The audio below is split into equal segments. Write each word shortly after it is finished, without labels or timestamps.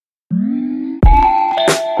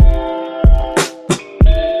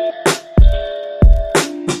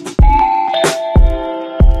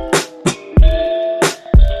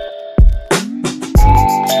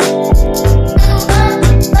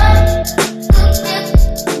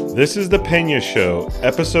This is The Pena Show,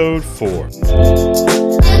 Episode 4.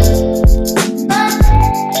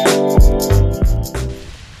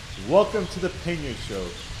 Welcome to The Pena Show,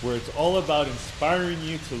 where it's all about inspiring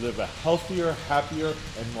you to live a healthier, happier,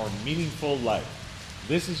 and more meaningful life.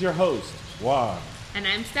 This is your host, Juan. And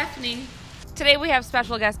I'm Stephanie. Today we have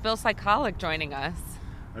special guest Bill Cycolic joining us.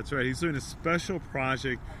 That's right. He's doing a special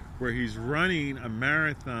project where he's running a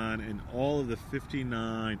marathon in all of the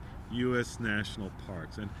 59 U.S. national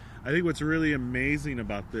parks. And I think what's really amazing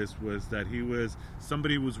about this was that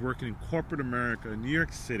somebody who was working in corporate America in New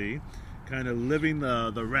York City, kind of living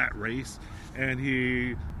the rat race, and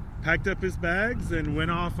he packed up his bags and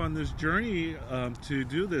went off on this journey to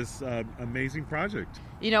do this amazing project.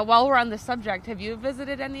 You know, while we're on the subject, have you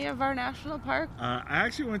visited any of our national parks? I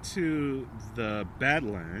actually went to the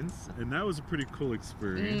Badlands, and that was a pretty cool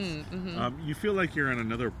experience. You feel like you're on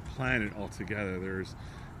another planet altogether. There's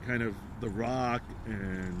kind of the rock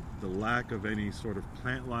and the lack of any sort of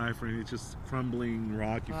plant life or any just crumbling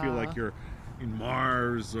rock. You feel like you're in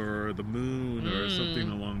Mars or the moon or something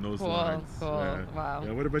along those lines. Cool. Yeah. Wow.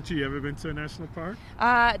 Yeah. What about you? You ever been to a national park?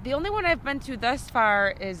 The only one I've been to thus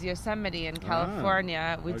far is Yosemite in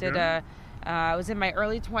California. We did I was in my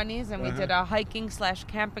early 20s, and we did a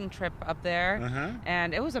hiking/camping trip up there,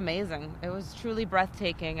 and it was amazing. It was truly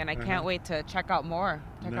breathtaking, and I can't wait to check out more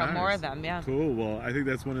of them. Yeah. Cool. Well, I think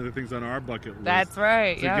that's one of the things on our bucket list. That's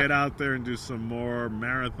right. To get out there and do some more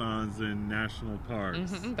marathons in national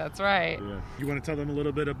parks. That's right. Yeah. You want to tell them a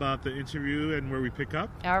little bit about the interview and where we pick up?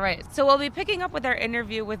 All right. So we'll be picking up with our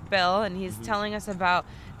interview with Bill, and he's telling us about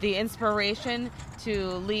the inspiration to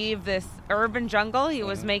leave this urban jungle. He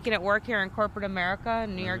was making it work here in corporate America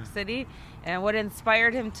in New York City, and what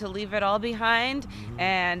inspired him to leave it all behind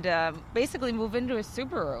and basically move into a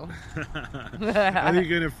Subaru. I think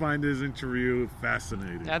you're going to find this interview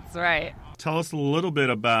fascinating. That's right. Tell us a little bit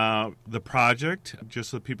about the project, just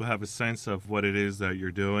so people have a sense of what it is that you're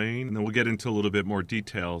doing, and then we'll get into a little bit more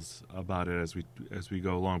details about it as we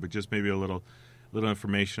go along, but just maybe a little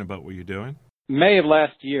information about what you're doing. May of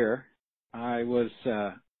last year, I was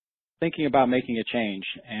thinking about making a change,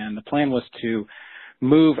 and the plan was to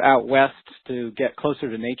move out west to get closer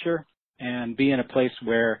to nature and be in a place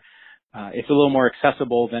where it's a little more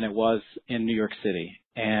accessible than it was in New York City.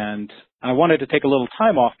 And I wanted to take a little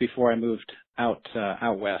time off before I moved out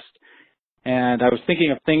west. And I was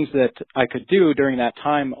thinking of things that I could do during that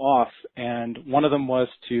time off, and one of them was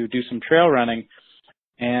to do some trail running.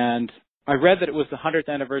 And I read that it was the 100th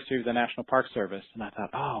anniversary of the National Park Service, and I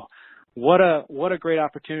thought, what a great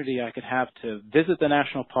opportunity I could have to visit the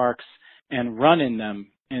national parks and run in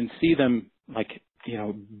them and see them,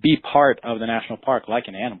 be part of the national park like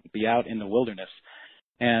an animal, be out in the wilderness.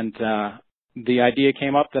 And the idea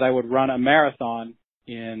came up that I would run a marathon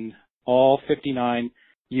in all 59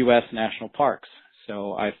 U.S. national parks.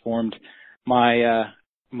 So I formed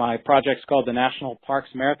my project's called the National Parks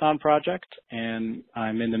Marathon Project, and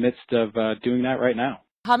I'm in the midst of doing that right now.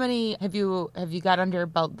 How many have you got under your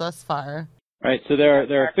belt thus far? Right, so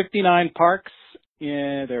there are 59 parks.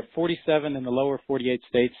 There are 47 in the lower 48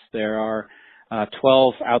 states. There are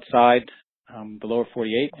 12 outside the lower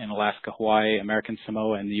 48 in Alaska, Hawaii, American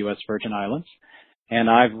Samoa, and the U.S. Virgin Islands. And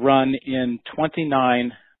I've run in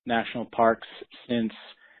 29 national parks since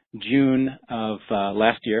June of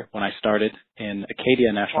last year when I started in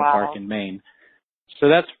Acadia National Park in Maine. So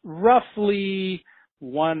that's roughly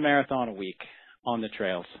one marathon a week on the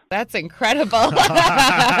trails. That's incredible.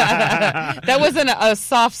 That wasn't a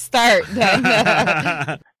soft start then.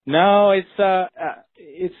 No, and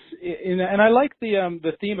I like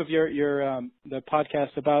the theme of your the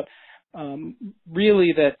podcast about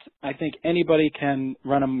really that I think anybody can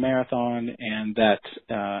run a marathon, and that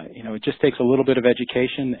it just takes a little bit of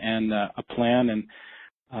education and a plan and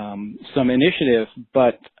some initiative,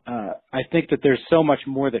 but I think that there's so much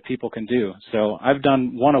more that people can do. So I've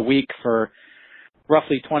done one a week for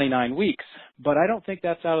roughly 29 weeks, but I don't think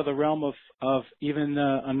that's out of the realm of even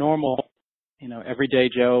a normal, everyday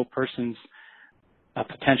Joe person's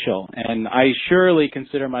potential. And I surely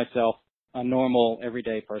consider myself a normal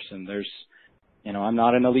everyday person. I'm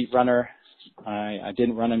not an elite runner. I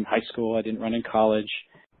didn't run in high school. I didn't run in college.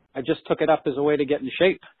 I just took it up as a way to get into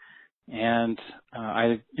shape. And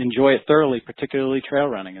I enjoy it thoroughly, particularly trail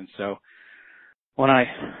running. And so when I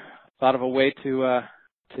thought of a way to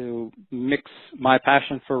mix my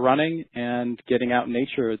passion for running and getting out in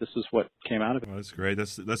nature, this is what came out of it. Oh, that's great.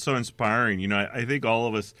 That's so inspiring. I think all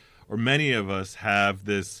of us, or many of us, have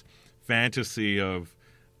this fantasy of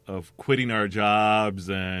quitting our jobs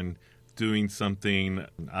and doing something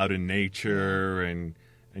out in nature and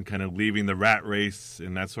kind of leaving the rat race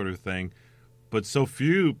and that sort of thing. but so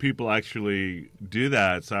few people actually do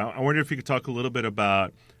that. So I wonder if you could talk a little bit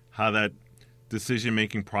about how that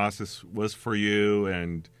decision-making process was for you,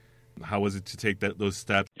 and how was it to take those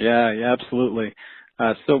steps? Yeah, absolutely.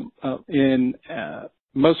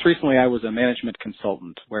 Most recently, I was a management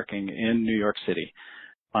consultant working in New York City.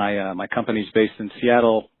 My company's based in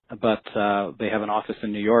Seattle, but they have an office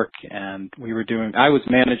in New York, and I was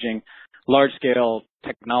managing large-scale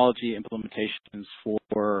technology implementations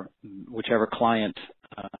for whichever client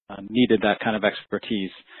needed that kind of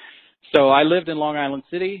expertise. So I lived in Long Island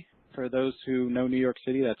City. For those who know New York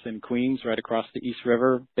City, that's in Queens, right across the East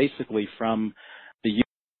River, basically from the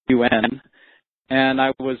UN. And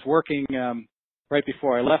I was working right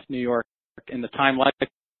before I left New York in the Time Life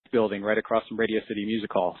building right across from Radio City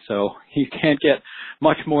Music Hall. So you can't get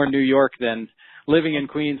much more New York than living in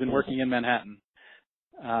Queens and working in Manhattan.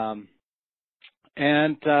 I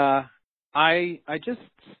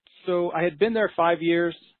had been there 5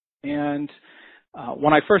 years, and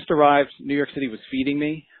when I first arrived, New York City was feeding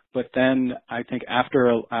me. But then I think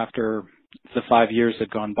after the 5 years had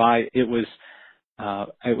gone by, it was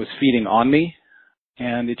feeding on me,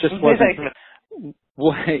 and it just wasn't.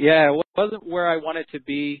 It wasn't where I wanted to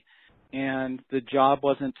be, and the job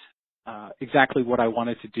wasn't exactly what I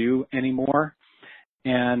wanted to do anymore.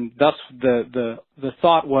 And thus, the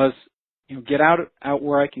thought was, get out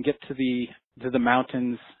where I can get to the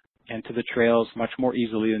mountains and to the trails much more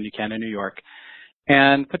easily than you can in New York,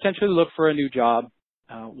 and potentially look for a new job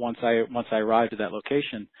once I arrived at that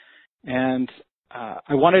location. And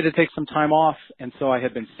I wanted to take some time off, and so I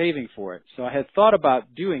had been saving for it. So I had thought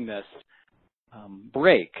about doing this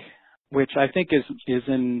break, which I think is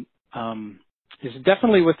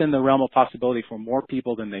definitely within the realm of possibility for more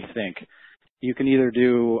people than they think. You can either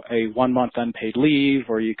do a 1 month unpaid leave,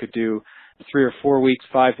 or you could do 3 or 4 weeks,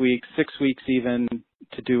 5 weeks, 6 weeks even,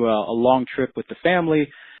 to do a long trip with the family.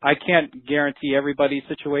 I can't guarantee everybody's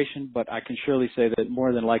situation, but I can surely say that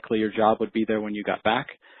more than likely your job would be there when you got back.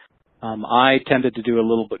 I tended to do a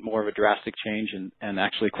little bit more of a drastic change and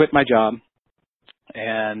actually quit my job.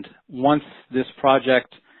 And once this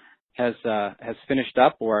project has finished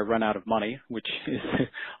up, or I run out of money, which is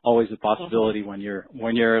always a possibility when you're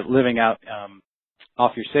living out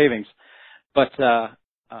off your savings, but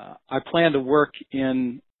I plan to work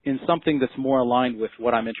in something that's more aligned with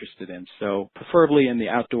what I'm interested in. So preferably in the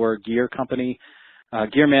outdoor gear company,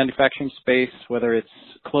 gear manufacturing space, whether it's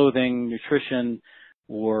clothing, nutrition,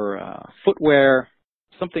 or footwear,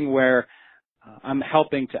 something where I'm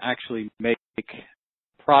helping to actually make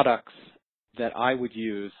products that I would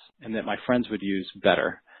use and that my friends would use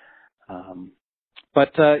better.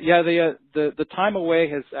 The time away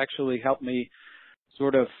has actually helped me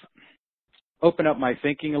sort of open up my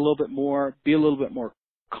thinking a little bit more, be a little bit more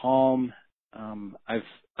calm.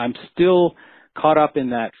 I'm still caught up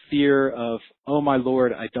in that fear of, oh my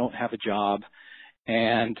Lord, I don't have a job,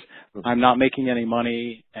 and I'm not making any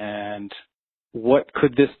money, and what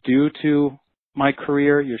could this do to my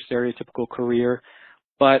career, your stereotypical career?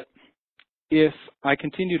 But if I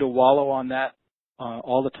continue to wallow on that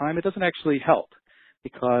all the time, it doesn't actually help,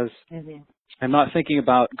 because I'm not thinking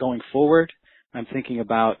about going forward. I'm thinking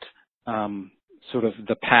about sort of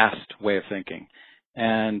the past way of thinking.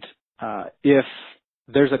 And if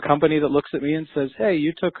there's a company that looks at me and says, hey,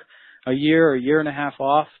 you took a year and a half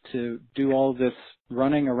off to do all this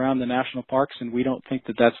running around the national parks, and we don't think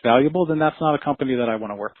that that's valuable, then that's not a company that I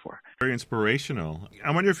want to work for. Very inspirational.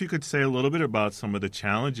 I wonder if you could say a little bit about some of the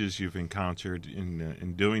challenges you've encountered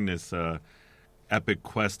in doing this epic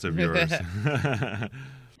quest of yours.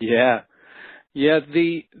 Yeah.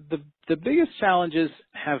 The biggest challenges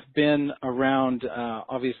have been around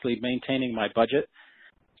obviously maintaining my budget.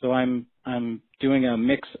 So I'm doing a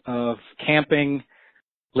mix of camping,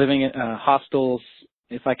 living in hostels.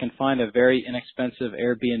 If I can find a very inexpensive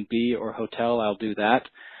Airbnb or hotel, I'll do that.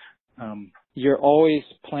 You're always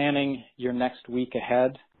planning your next week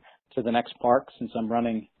ahead to the next park. Since I'm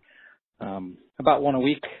running about one a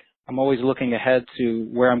week, I'm always looking ahead to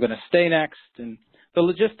where I'm going to stay next, and the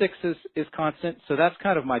logistics is constant. So that's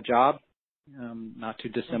kind of my job, not too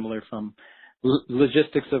dissimilar from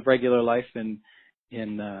logistics of regular life in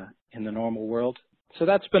the normal world. So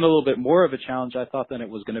that's been a little bit more of a challenge, I thought, than it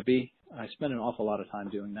was going to be. I spent an awful lot of time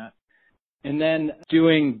doing that. And then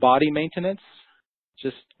doing body maintenance,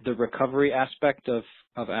 just the recovery aspect of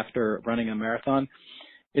after running a marathon.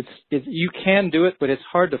 You can do it, but it's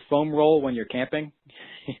hard to foam roll when you're camping.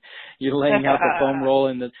 You're laying out the foam roll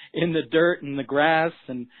in the dirt and the grass,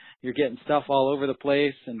 and you're getting stuff all over the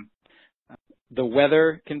place. And the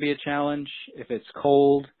weather can be a challenge if it's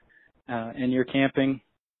cold and you're camping.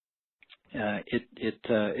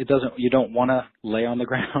 it doesn't. You don't want to lay on the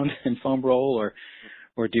ground and foam roll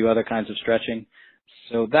or do other kinds of stretching.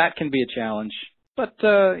 So that can be a challenge. But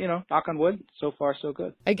knock on wood, so far so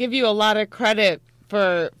good. I give you a lot of credit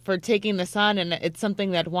for taking this on, and it's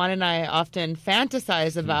something that Juan and I often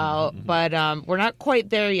fantasize about, but we're not quite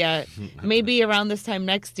there yet. Maybe around this time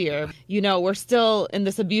next year. We're still in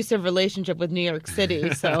this abusive relationship with New York City,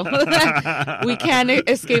 so we can't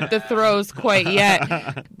escape the throes quite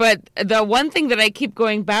yet. But the one thing that I keep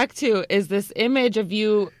going back to is this image of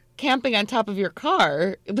you camping on top of your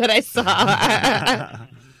car that I saw.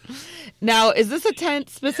 Now, is this a tent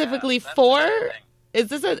specifically for... Is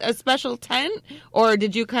this a special tent, or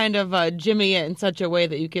did you kind of jimmy it in such a way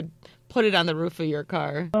that you could put it on the roof of your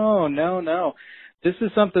car? Oh, no. This is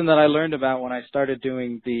something that I learned about when I started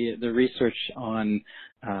doing the research on,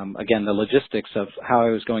 again, the logistics of how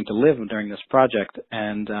I was going to live during this project.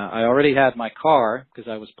 And I already had my car because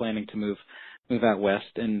I was planning to move out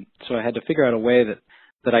west. And so I had to figure out a way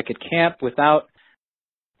that I could camp without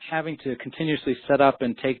having to continuously set up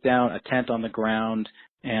and take down a tent on the ground.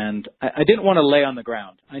 And I didn't want to lay on the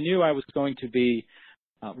ground. I knew I was going to be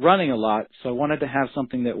running a lot, so I wanted to have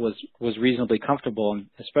something that was reasonably comfortable, and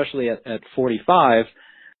especially at 45,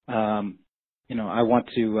 I want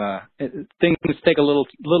to things take a little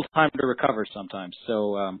time to recover sometimes.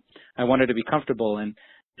 So I wanted to be comfortable. And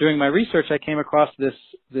during my research, I came across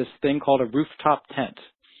this thing called a rooftop tent,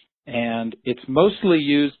 and it's mostly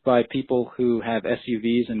used by people who have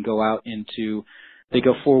SUVs and go out into. They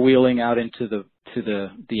go four-wheeling out into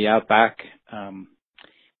the outback,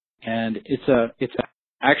 and it's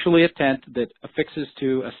actually a tent that affixes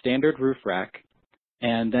to a standard roof rack,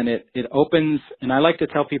 and then it opens. And I like to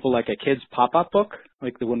tell people like a kid's pop-up book,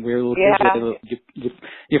 like the when we were little kids,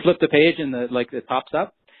 you flip the page and it pops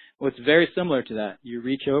up. Well, it's very similar to that. You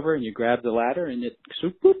reach over and you grab the ladder, and it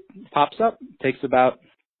pops up. Takes about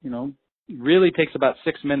really takes about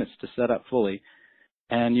 6 minutes to set up fully.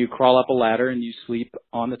 And you crawl up a ladder and you sleep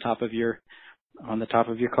on the top of your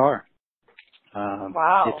car.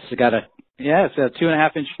 Wow! It's got a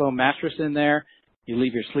 2.5-inch foam mattress in there. You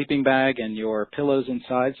leave your sleeping bag and your pillows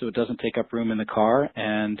inside, so it doesn't take up room in the car.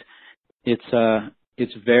 And it's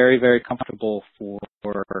very, very comfortable for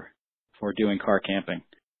doing car camping.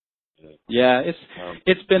 Yeah,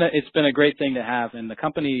 it's been a great thing to have. And the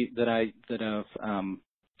company that I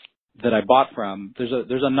bought from,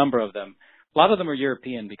 there's a number of them. A lot of them are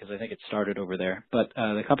European because I think it started over there. But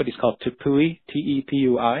the company's called Tepui,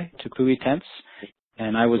 Tepui, Tepui Tents.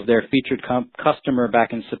 And I was their featured customer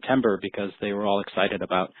back in September because they were all excited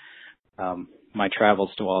about my travels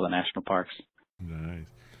to all the national parks. Nice.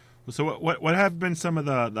 So what have been some of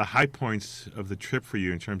the high points of the trip for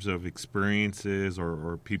you in terms of experiences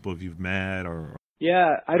or people you've met?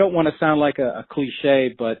 Yeah, I don't want to sound like a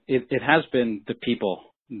cliche, but it has been the people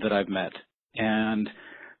that I've met. And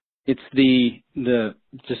it's the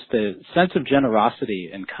sense of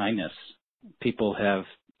generosity and kindness people have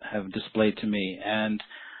displayed to me, and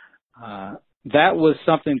that was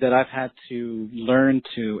something that I've had to learn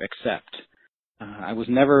to accept. I was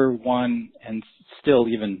never one, and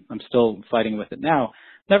I'm still fighting with it now.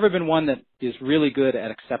 Never been one that is really good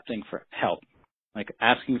at accepting for help, like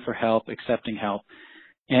asking for help, accepting help.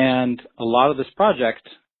 And a lot of this project,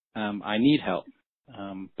 I need help,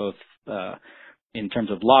 both in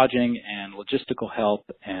terms of lodging and logistical help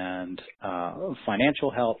and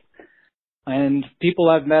financial help. And people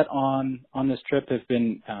I've met on this trip have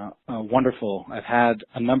been wonderful. I've had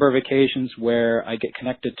a number of occasions where I get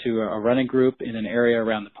connected to a running group in an area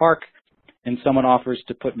around the park, and someone offers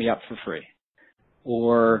to put me up for free.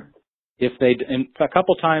 Or if and a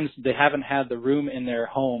couple times they haven't had the room in their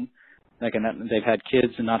home, like they've had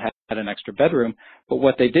kids and not had an extra bedroom, but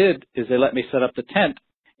what they did is they let me set up the tent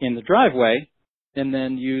in the driveway and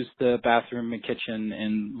then use the bathroom and kitchen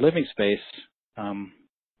and living space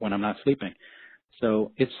when I'm not sleeping.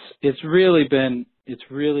 So it's really been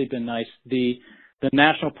nice. The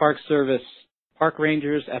National Park Service park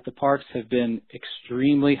rangers at the parks have been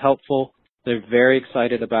extremely helpful. They're very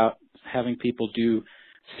excited about having people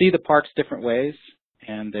see the parks different ways,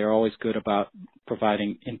 and they're always good about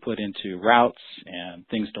providing input into routes and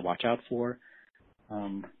things to watch out for.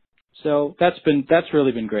 So that's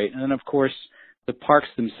really been great. And then of course the parks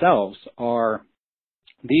themselves are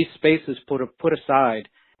these spaces put aside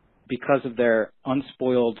because of their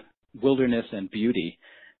unspoiled wilderness and beauty,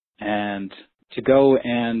 and to go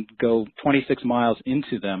 26 miles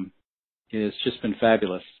into them has just been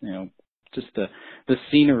fabulous. Just the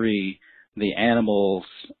scenery, the animals,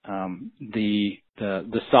 the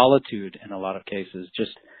solitude in a lot of cases,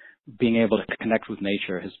 just being able to connect with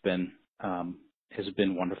nature has been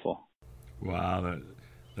wonderful. Wow,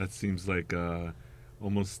 that seems like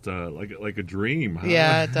almost like a dream, huh?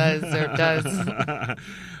 Yeah, it does. It does.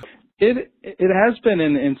 It has been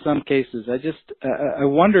in some cases. I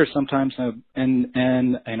wonder sometimes,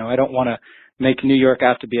 and I don't want to make New York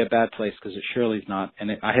out to be a bad place, because it surely is not.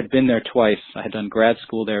 And I had been there twice. I had done grad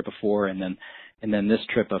school there before, and then this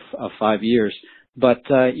trip of 5 years. But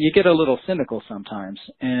you get a little cynical sometimes,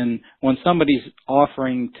 and when somebody's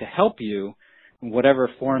offering to help you, in whatever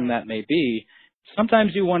form that may be,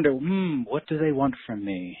 sometimes you wonder, what do they want from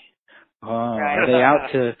me? Are they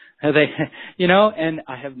out to, and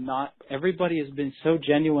I have not, everybody has been so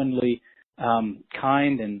genuinely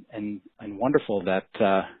kind and wonderful that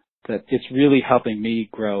it's really helping me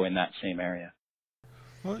grow in that same area.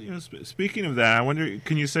 Well, speaking of that, I wonder,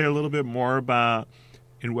 can you say a little bit more about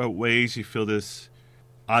in what ways you feel this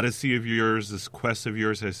odyssey of yours, this quest of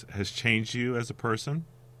yours has changed you as a person?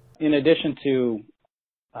 In addition to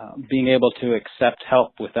being able to accept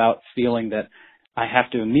help without feeling that I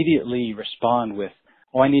have to immediately respond with,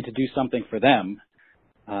 I need to do something for them.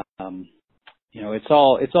 It's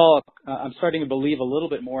all, I'm starting to believe a little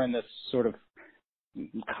bit more in this sort of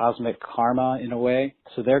cosmic karma in a way.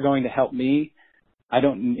 So they're going to help me. I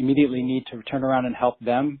don't immediately need to turn around and help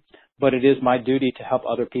them, but it is my duty to help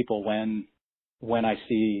other people when I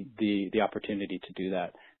see the opportunity to do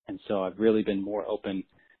that. And so I've really been more open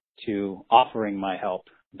to offering my help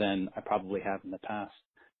than I probably have in the past.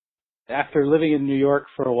 After living in New York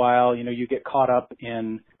for a while, you get caught up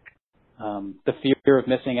in the fear of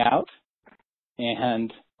missing out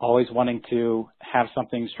and always wanting to have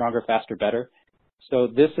something stronger, faster, better. So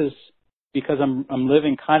this is because I'm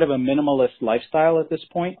living kind of a minimalist lifestyle at this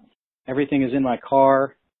point. Everything is in my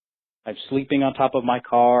car. I'm sleeping on top of my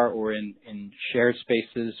car or in shared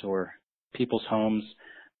spaces or people's homes.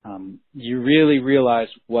 You really realize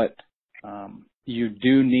what you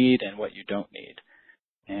do need and what you don't need.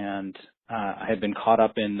 And I had been caught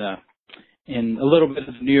up in a little bit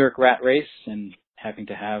of the New York rat race and having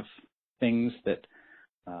to have things that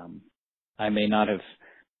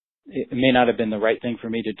it may not have been the right thing for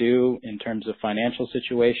me to do in terms of financial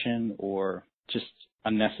situation or just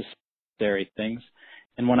unnecessary things.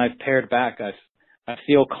 And when I've pared back, I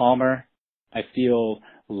feel calmer. I feel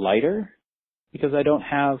lighter because I don't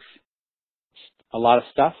have a lot of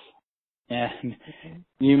stuff. And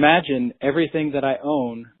you imagine everything that I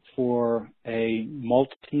own for a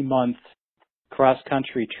multi-month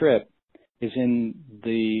cross-country trip is in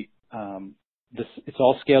it's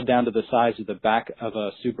all scaled down to the size of the back of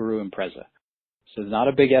a Subaru Impreza. So it's not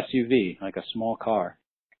a big SUV, like a small car.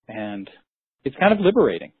 And it's kind of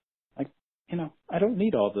liberating. I don't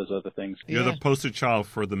need all those other things. You're the poster child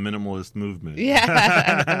for the minimalist movement.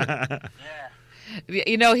 Yeah.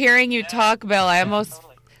 Hearing you talk, Bill, I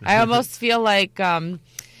almost feel like,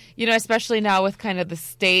 especially now with kind of the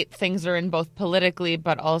state things are in both politically,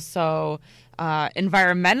 but also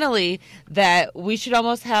environmentally, that we should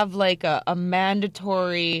almost have like a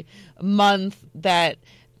mandatory month that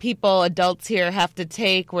adults here have to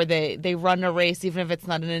take where they run a race, even if it's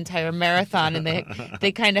not an entire marathon, and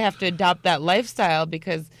they kind of have to adopt that lifestyle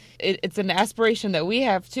because it's an aspiration that we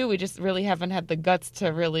have too. We just really haven't had the guts to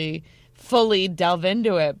really fully delve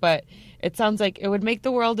into it, but it sounds like it would make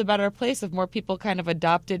the world a better place if more people kind of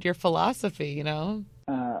adopted your philosophy,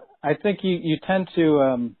 I think you tend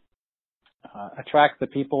to attract the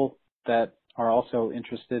people that are also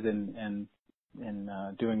interested in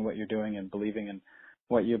doing what you're doing and believing in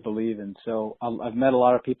what you believe. And so I've met a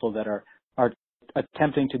lot of people that are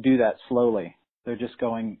attempting to do that slowly. They're just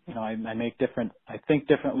going, I think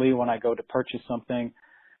differently when I go to purchase something.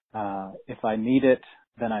 If I need it,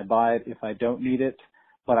 then I buy it. If I don't need it,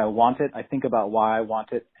 but I want it, I think about why I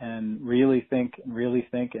want it and really think.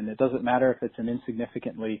 And it doesn't matter if it's an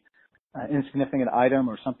insignificant item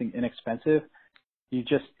or something inexpensive.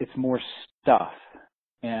 It's more stuff.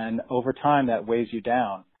 And over time that weighs you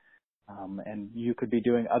down. And you could be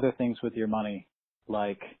doing other things with your money,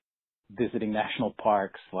 like visiting national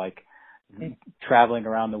parks, like traveling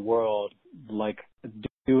around the world, like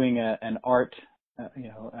doing an art,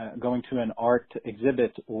 going to an art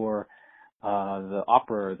exhibit or the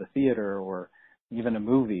opera or the theater or even a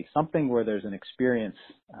movie, something where there's an experience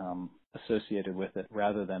associated with it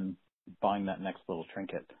rather than buying that next little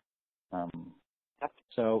trinket.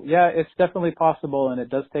 So yeah, it's definitely possible, and it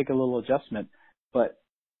does take a little adjustment, but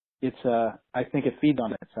I think it feeds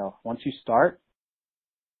on itself. Once you start,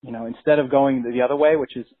 instead of going the other way,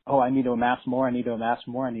 which is, I need to amass more, you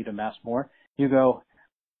go,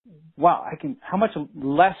 wow, how much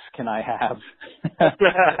less can I have?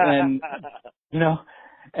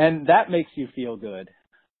 And that makes you feel good.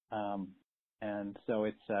 And so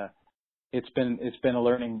it's been a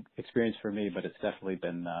learning experience for me, but it's definitely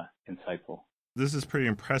been insightful. This is pretty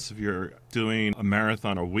impressive. You're doing a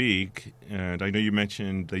marathon a week, and I know you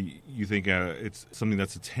mentioned that you think it's something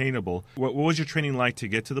that's attainable. What was your training like to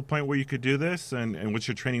get to the point where you could do this, and what's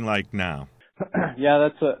your training like now? Yeah,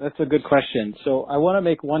 that's a good question. So I want to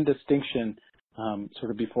make one distinction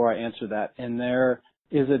sort of before I answer that, and there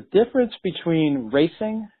is a difference between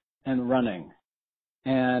racing and running.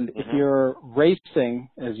 And if you're racing,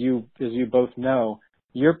 as you both know,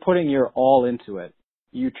 you're putting your all into it.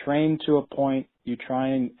 You train to a point, you try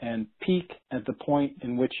and peak at the point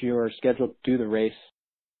in which you're scheduled to do the race,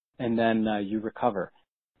 and then you recover.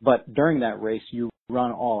 But during that race, you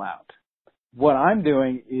run all out. What I'm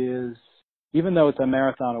doing is, even though it's a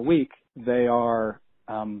marathon a week, they are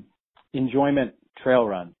enjoyment trail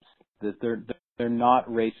runs. They're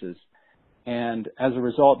not races. And as a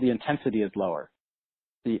result, the intensity is lower.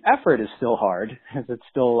 The effort is still hard, as it's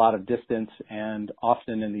still a lot of distance, and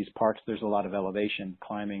often in these parks there's a lot of elevation,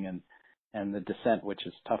 climbing, and the descent, which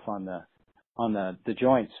is tough on the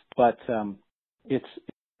joints. But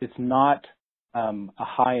it's not a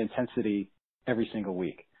high intensity every single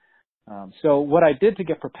week. So what I did to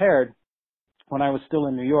get prepared when I was still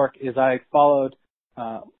in New York is I followed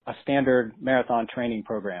a standard marathon training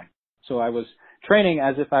program. So I was training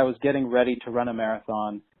as if I was getting ready to run a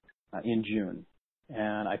marathon in June.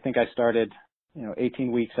 And I think I started,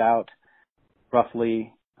 18 weeks out,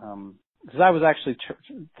 roughly, because I was actually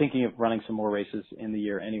thinking of running some more races in the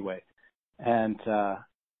year anyway, and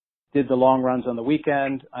did the long runs on the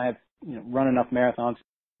weekend. I have run enough marathons at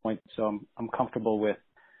this point, so I'm comfortable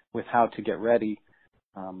with how to get ready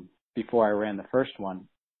before I ran the first one.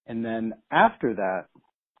 And then after that,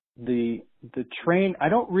 the I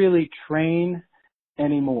don't really train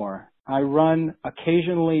anymore. I run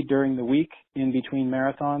occasionally during the week in between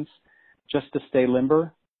marathons just to stay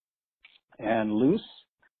limber and loose,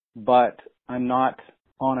 but I'm not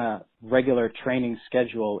on a regular training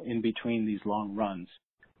schedule in between these long runs.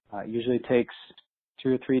 It usually takes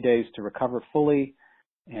 2 or 3 days to recover fully,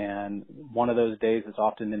 and one of those days is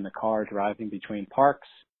often in the car driving between parks,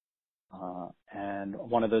 and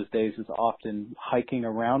one of those days is often hiking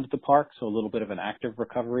around the park, so a little bit of an active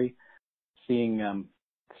recovery, seeing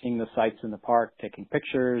the sights in the park, taking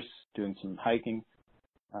pictures, doing some hiking,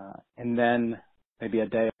 and then maybe a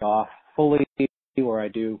day off fully where I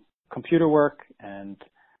do computer work, and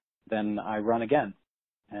then I run again.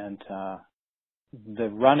 And the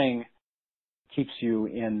running keeps you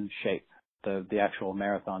in shape, the actual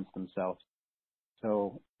marathons themselves.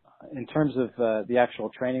 So in terms of the actual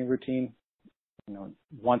training routine,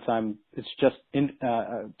 it's just in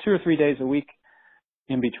 2 or 3 days a week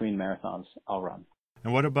in between marathons, I'll run.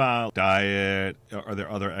 And what about diet? Are there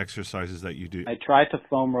other exercises that you do? I try to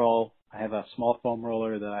foam roll. I have a small foam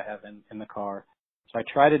roller that I have in the car. So I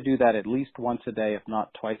try to do that at least once a day, if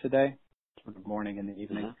not twice a day, sort of morning and the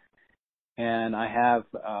evening. And I have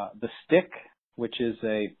the stick, which is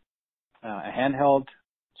a handheld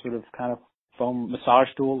sort of kind of foam massage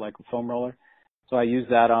tool, like a foam roller. So I use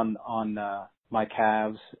that on my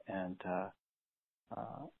calves and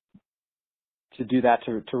to do that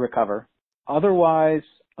to recover. Otherwise,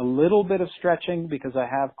 a little bit of stretching because I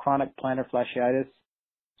have chronic plantar fasciitis,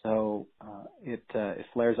 so it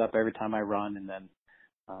flares up every time I run, and then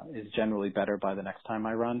is generally better by the next time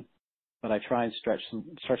I run. But I try and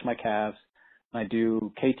stretch my calves. I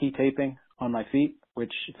do KT taping on my feet,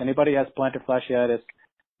 which if anybody has plantar fasciitis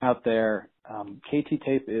out there, KT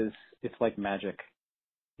tape it's like magic.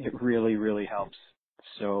 It really, really helps.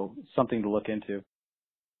 So something to look into.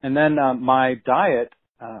 And then my diet.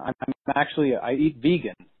 I eat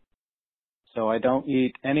vegan, so I don't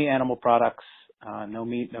eat any animal products, no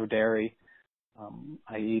meat, no dairy.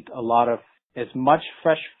 I eat as much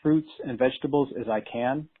fresh fruits and vegetables as I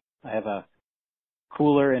can. I have a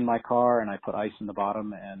cooler in my car, and I put ice in the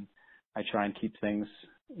bottom, and I try and keep things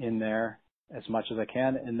in there as much as I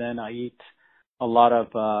can. And then I eat a lot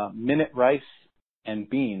of minute rice and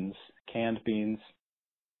beans, canned beans.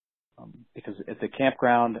 Because at the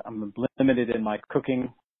campground, I'm limited in my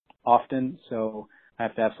cooking often, so I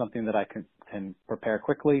have to have something that I can prepare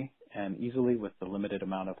quickly and easily with the limited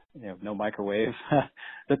amount of, no microwave.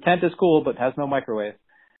 The tent is cool, but has no microwave.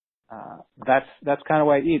 That's kind of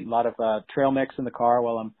why I eat. A lot of trail mix in the car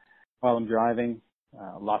while I'm driving.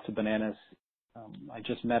 Lots of bananas. I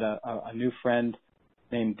just met a new friend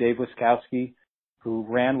named Dave Wiskowski who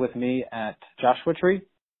ran with me at Joshua Tree,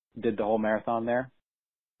 did the whole marathon there.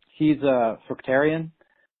 He's a fructarian,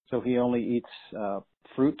 so he only eats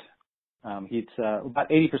fruit. He eats about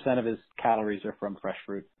 80% of his calories are from fresh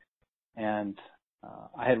fruit. And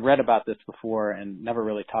I had read about this before and never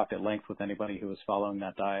really talked at length with anybody who was following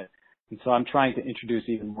that diet. And so I'm trying to introduce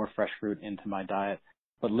even more fresh fruit into my diet,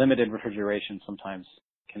 but limited refrigeration sometimes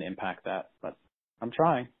can impact that. But I'm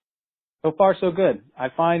trying. So far, so good. I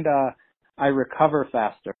find I recover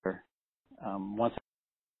faster once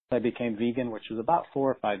I became vegan, which was about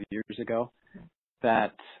 4 or 5 years ago,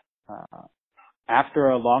 that after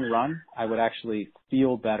a long run, I would actually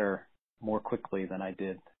feel better more quickly than I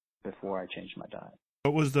did before I changed my diet.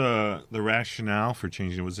 What was the rationale for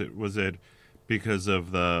changing? Was it because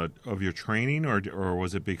of your training, or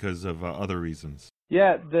was it because of other reasons?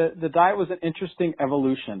 Yeah, the diet was an interesting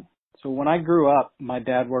evolution. So when I grew up, my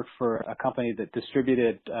dad worked for a company that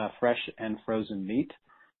distributed fresh and frozen meat.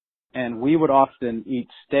 And we would often eat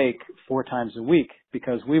steak 4 times a week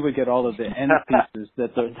because we would get all of the end pieces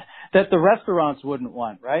that the restaurants wouldn't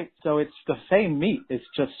want, right? So it's the same meat. It's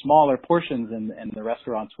just smaller portions, and the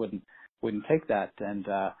restaurants wouldn't take that. And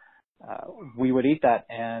we would eat that.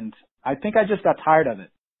 And I think I just got tired of it,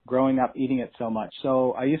 growing up eating it so much.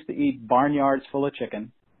 So I used to eat barnyards full of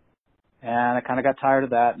chicken, and I kind of got tired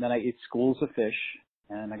of that. And then I eat schools of fish,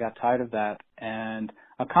 and I got tired of that. And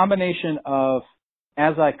a combination of,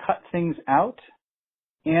 as I cut things out,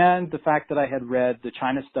 and the fact that I had read the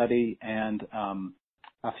China study and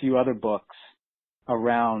a few other books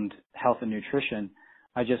around health and nutrition,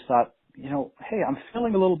 I just thought, hey, I'm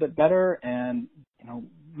feeling a little bit better, and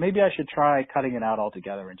maybe I should try cutting it out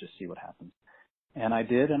altogether and just see what happens. And I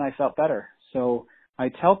did, and I felt better. So I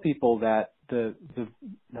tell people that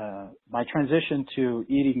my transition to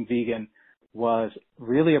eating vegan was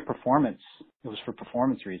really a performance. It was for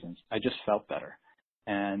performance reasons. I just felt better.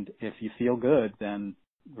 And if you feel good, then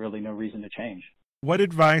really no reason to change. What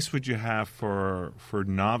advice would you have for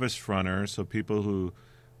novice runners, so people who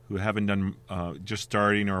haven't done, just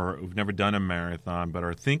starting, or who've never done a marathon but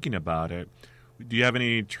are thinking about it? Do you have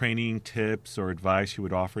any training tips or advice you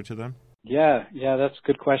would offer to them? Yeah, that's a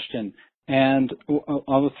good question. And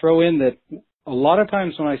I'll throw in that a lot of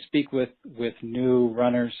times when I speak with new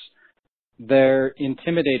runners, they're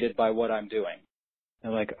intimidated by what I'm doing.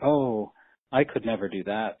 They're like, oh, I could never do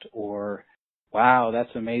that, or wow,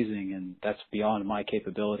 that's amazing, and that's beyond my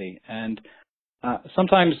capability. And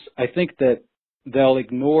sometimes I think that they'll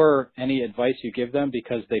ignore any advice you give them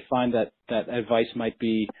because they find that advice might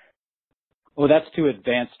be, oh, that's too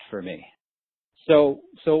advanced for me. So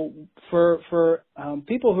for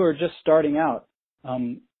people who are just starting out,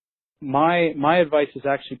 my advice is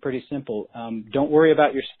actually pretty simple. Don't worry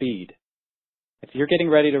about your speed. If you're getting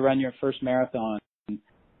ready to run your first marathon,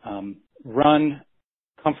 run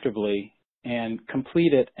comfortably and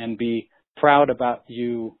complete it and be proud about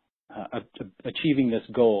you achieving this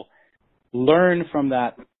goal. Learn from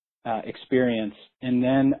that experience and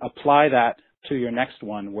then apply that to your next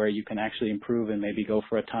one where you can actually improve and maybe go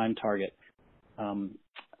for a time target.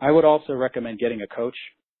 I would also recommend getting a coach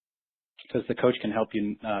because the coach can help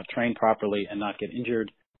you train properly and not get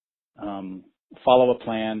injured. Follow a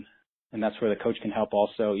plan, and that's where the coach can help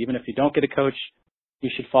also. Even if you don't get a coach, you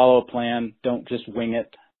should follow a plan. Don't just wing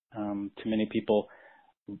it. Too many people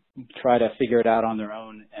try to figure it out on their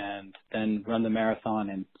own and then run the marathon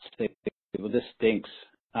and say, well, this stinks.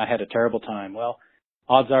 I had a terrible time. Well,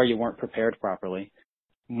 odds are you weren't prepared properly.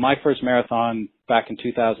 My first marathon back in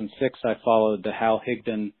 2006, I followed the Hal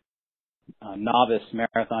Higdon novice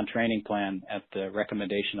marathon training plan at the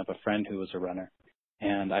recommendation of a friend who was a runner.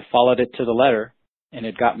 And I followed it to the letter, and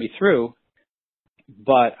it got me through.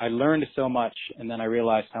 But I learned so much, and then I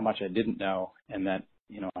realized how much I didn't know, and that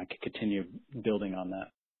I could continue building on that.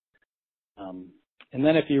 And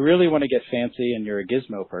then if you really want to get fancy and you're a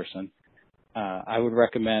gizmo person, I would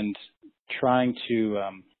recommend trying to,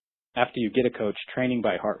 after you get a coach, training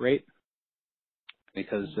by heart rate,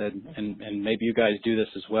 because and maybe you guys do this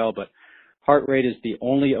as well, but heart rate is the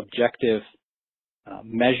only objective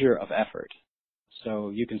measure of effort.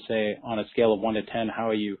 So you can say on a scale of 1 to 10,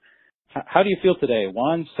 how do you feel today?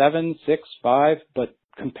 1, 7, 6, 5, but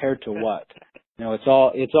compared to what? It's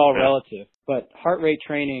all relative. But heart rate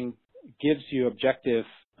training gives you objective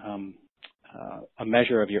a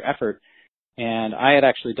measure of your effort. And I had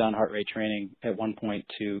actually done heart rate training at one point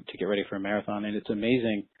to get ready for a marathon, and it's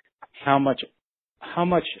amazing how much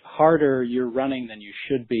harder you're running than you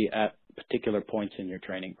should be at particular points in your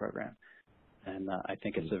training program. And I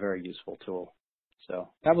think it's a very useful tool. So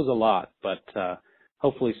that was a lot, but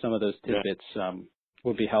hopefully some of those tidbits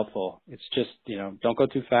would be helpful. It's just, don't go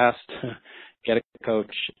too fast, get a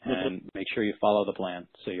coach, and make sure you follow the plan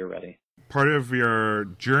so you're ready. Part of your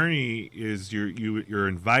journey is you're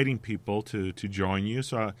inviting people to join you.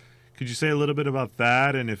 So Could you say a little bit about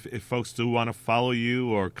that? And if folks do want to follow you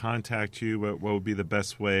or contact you, what would be the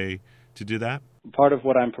best way to do that? Part of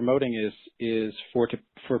what I'm promoting is for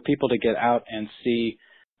people to get out and see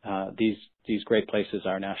these great places,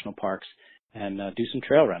 our national parks, and do some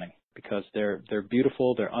trail running, because they're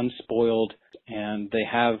beautiful, they're unspoiled, and they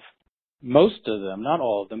have, most of them, not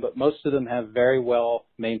all of them, but most of them have very well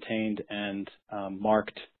maintained and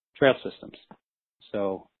marked trail systems.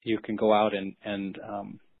 So you can go out and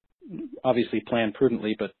obviously plan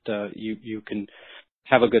prudently, but you can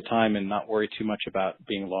have a good time and not worry too much about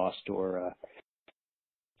being lost or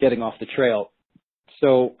getting off the trail.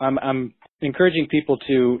 So I'm encouraging people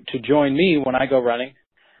to join me when I go running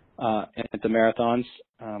at the marathons.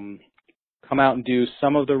 Come out and do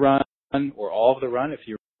some of the run or all of the run if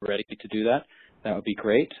you're ready to do that. That would be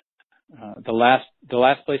great. The last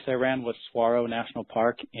place I ran was Saguaro National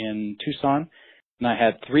Park in Tucson, and I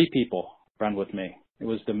had 3 people run with me. It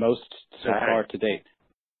was the most so far to date.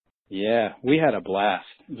 Yeah, we had a blast.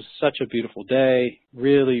 It was such a beautiful day,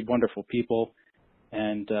 really wonderful people,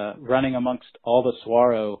 and running amongst all the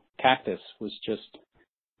saguaro cactus was just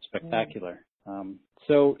spectacular.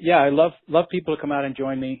 So yeah, I love people to come out and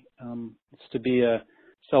join me. It's to be a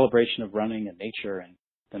celebration of running and nature and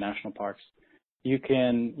the national parks. You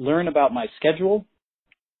can learn about my schedule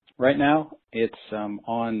right now. It's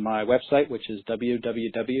on my website, which is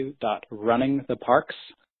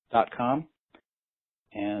www.runningtheparks.com.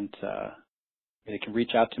 And they can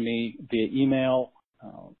reach out to me via email,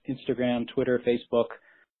 Instagram, Twitter, Facebook.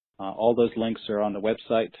 All those links are on the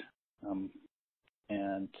website.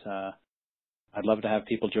 And I'd love to have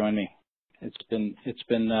people join me. It's been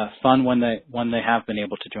fun when they have been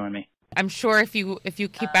able to join me. I'm sure if you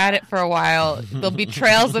keep at it for a while, there'll be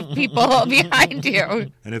trails of people behind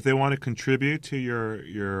you. And if they want to contribute to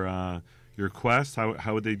your quest,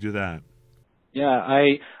 how would they do that? Yeah,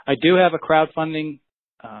 I do have a crowdfunding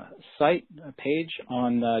site page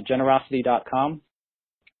on generosity.com,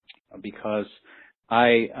 because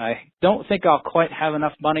I don't think I'll quite have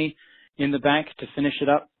enough money in the bank to finish it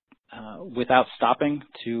up without stopping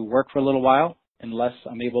to work for a little while, unless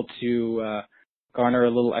I'm able to garner a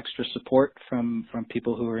little extra support from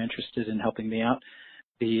people who are interested in helping me out.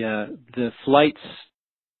 The flights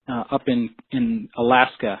up in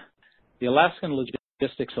Alaska, the Alaskan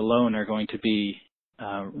logistics alone are going to be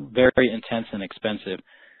very intense and expensive.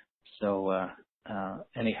 So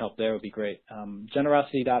any help there would be great.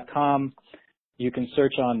 Generosity.com, you can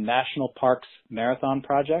search on National Parks Marathon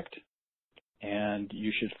Project, and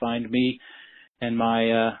you should find me and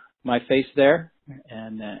my face there.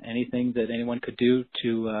 And anything that anyone could do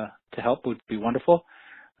to help would be wonderful.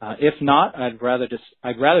 If not, I'd rather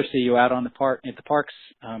see you out on at the parks,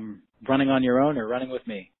 running on your own or running with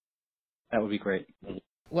me. That would be great.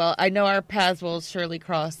 Well, I know our paths will surely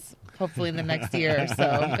cross, hopefully in the next year.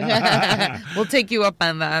 So we'll take you up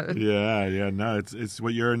on that. Yeah. No, it's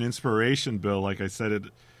what you're an inspiration, Bill. Like I said it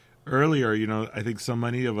earlier, I think so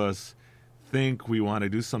many of us think we want to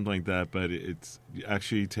do something like that, but it's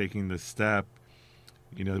actually taking the step.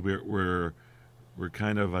 We're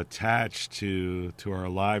kind of attached to our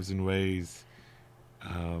lives in ways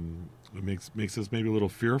it makes us maybe a little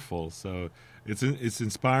fearful. So it's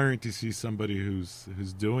inspiring to see somebody who's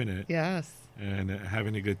doing it. Yes. And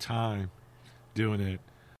having a good time doing it.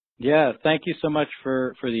 Yeah, thank you so much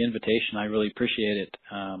for the invitation. I really appreciate it.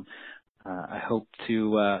 I hope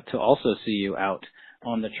to also see you out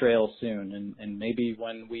on the trail soon, and maybe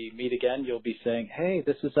when we meet again, you'll be saying, "Hey,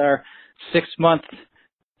 this is our 6-month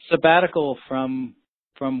sabbatical from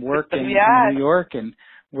work in New York, and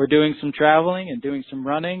we're doing some traveling and doing some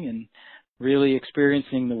running and really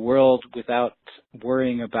experiencing the world without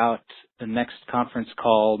worrying about the next conference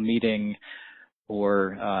call, meeting,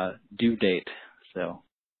 or due date." So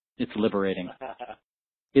it's liberating.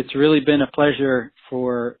 It's really been a pleasure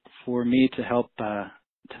for me to help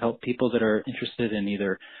people that are interested in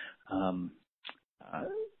either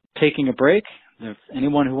taking a break. If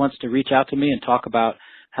anyone who wants to reach out to me and talk about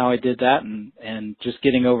how I did that and just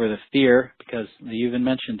getting over the fear, because you even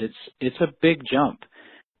mentioned it's a big jump,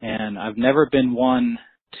 and I've never been one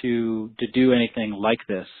to do anything like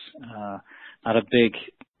this. Not a big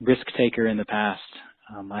risk taker in the past.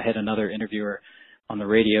 I had another interviewer on the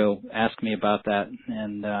radio ask me about that,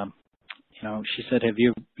 and she said, "Have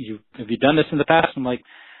you done this in the past?" I'm like,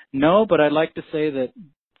 "No, but I'd like to say that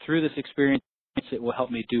through this experience, it will help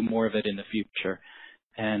me do more of it in the future."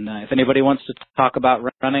 And if anybody wants to talk about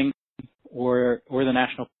running or the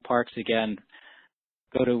national parks, again,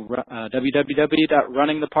 go to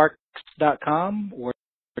www.runningtheparks.com or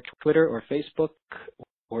Twitter or Facebook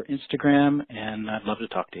or Instagram, and I'd love to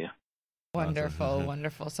talk to you. Wonderful,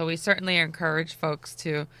 wonderful. So we certainly encourage folks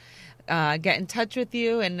to get in touch with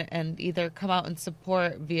you and either come out and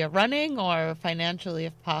support via running or financially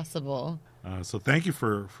if possible. So thank you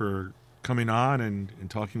for coming on and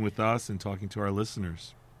talking with us and talking to our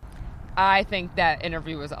listeners. I think that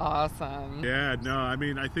interview was awesome. Yeah, no, I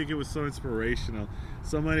mean, I think it was so inspirational.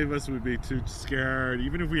 So many of us would be too scared,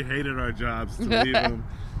 even if we hated our jobs, to leave them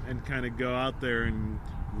and kind of go out there and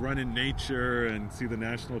run in nature and see the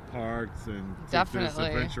national parks and take this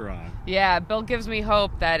adventure on. Yeah, Bill gives me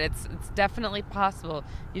hope that it's definitely possible.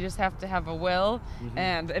 You just have to have a will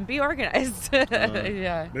and be organized.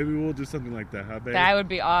 Yeah. Maybe we'll do something like that, huh, babe? That would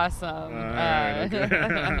be awesome. All right,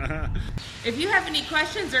 okay. If you have any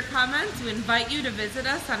questions or comments, we invite you to visit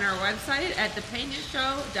us on our website at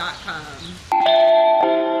thepenashow.com.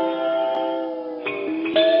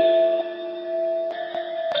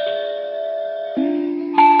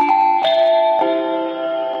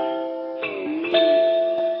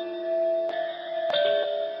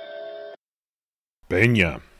 Peña.